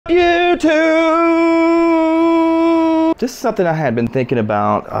YouTube! This is something I had been thinking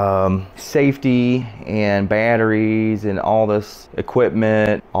about, safety and batteries and all this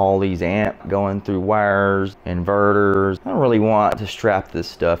equipment, all these amp going through wires, inverters. I don't really want to strap this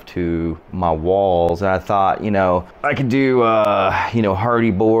stuff to my walls. And I thought, you know, I could do, you know, hardy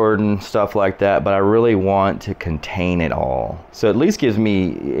board and stuff like that, but I really want to contain it all. So at least gives me,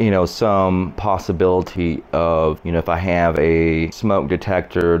 you know, some possibility of, you know, if I have a smoke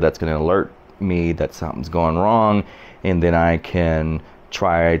detector that's going to alert me that something's going wrong, and then I can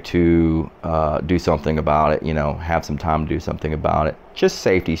try to do something about it, you know, have some time to do something about it. Just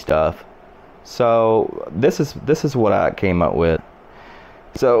safety stuff. So this is what I came up with.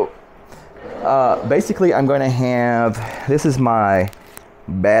 So basically I'm going to have, this is my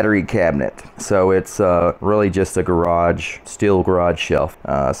battery cabinet. So it's really just a garage, steel garage shelf,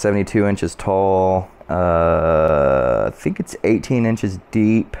 72 inches tall. I think it's 18 inches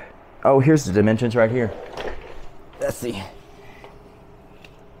deep. Oh, here's the dimensions right here. Let's see.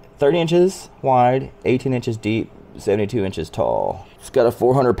 30 inches wide, 18 inches deep, 72 inches tall. It's got a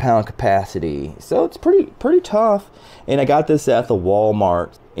 400-pound capacity, so it's pretty tough. And I got this at the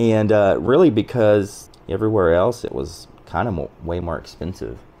Walmart, and really because everywhere else it was kind of way more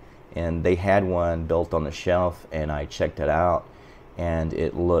expensive. And they had one built on the shelf, and I checked it out, and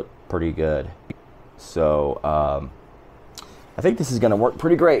it looked pretty good. So I think this is going to work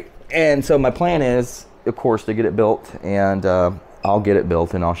pretty great. And so my plan is, of course, to get it built, and I'll get it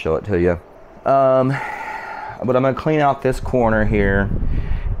built and I'll show it to you. But I'm going to clean out this corner here,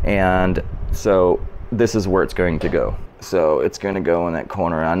 and so this is where it's going to go. So it's going to go in that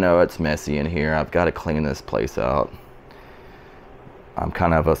corner. I know it's messy in here. I've got to clean this place out. I'm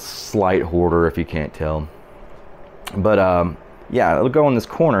kind of a slight hoarder, if you can't tell. But yeah, it'll go in this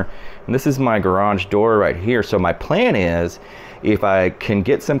corner. And this is my garage door right here. So my plan is, if I can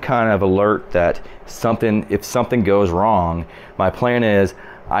get some kind of alert that if something goes wrong, my plan is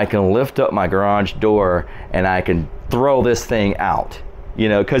I can lift up my garage door and I can throw this thing out. You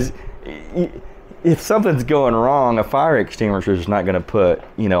know, because if something's going wrong, a fire extinguisher is not going to put,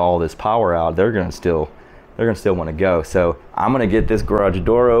 you know, all this power out. They're going to still want to go. So I'm going to get this garage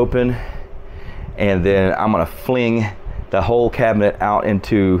door open, and then I'm going to fling the whole cabinet out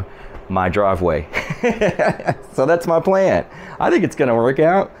into my driveway. So that's my plan. I think it's gonna work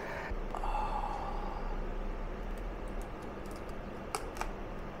out.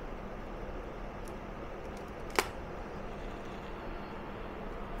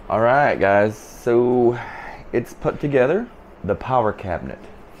 All right, guys, so it's put together, the power cabinet.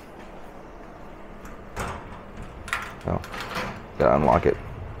 Oh, gotta unlock it.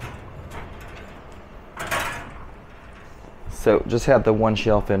 So just have the one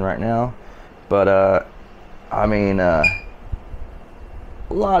shelf in right now, but I mean,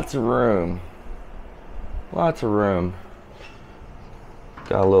 lots of room. Got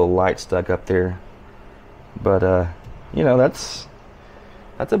a little light stuck up there, but you know, that's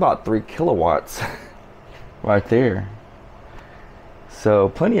about 3 kilowatts right there. So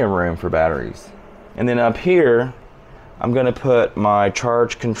plenty of room for batteries. And then up here, I'm gonna put my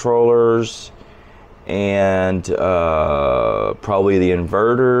charge controllers and probably the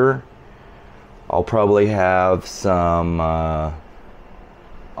inverter. I'll probably have some, I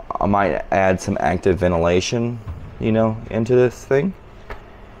might add some active ventilation, you know, into this thing.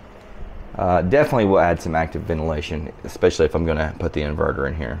 Definitely will add some active ventilation, especially if I'm gonna put the inverter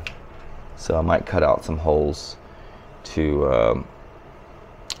in here. So I might cut out some holes to,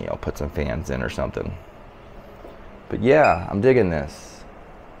 you know, put some fans in or something. But yeah, I'm digging this.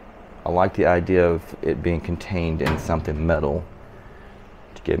 I like the idea of it being contained in something metal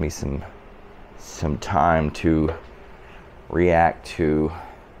to give me some time to react to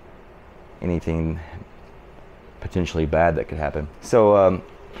anything potentially bad that could happen. So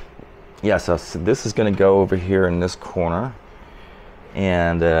yeah, so this is going to go over here in this corner,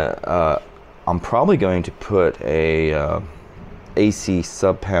 and I'm probably going to put a AC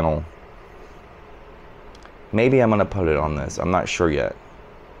sub panel. Maybe I'm going to put it on this. I'm not sure yet.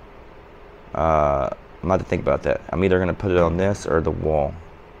 I'm about to think about that. I'm either going to put it on this or the wall.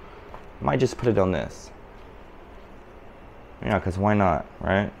 I might just put it on this. Yeah, because why not,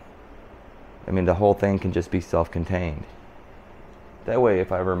 right? I mean, the whole thing can just be self-contained. That way,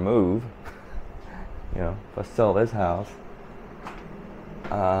 if I ever move, you know, if I sell this house,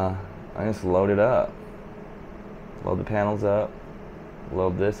 I just load it up. Load the panels up,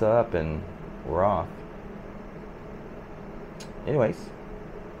 load this up, and we're off. Anyways,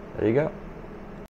 there you go.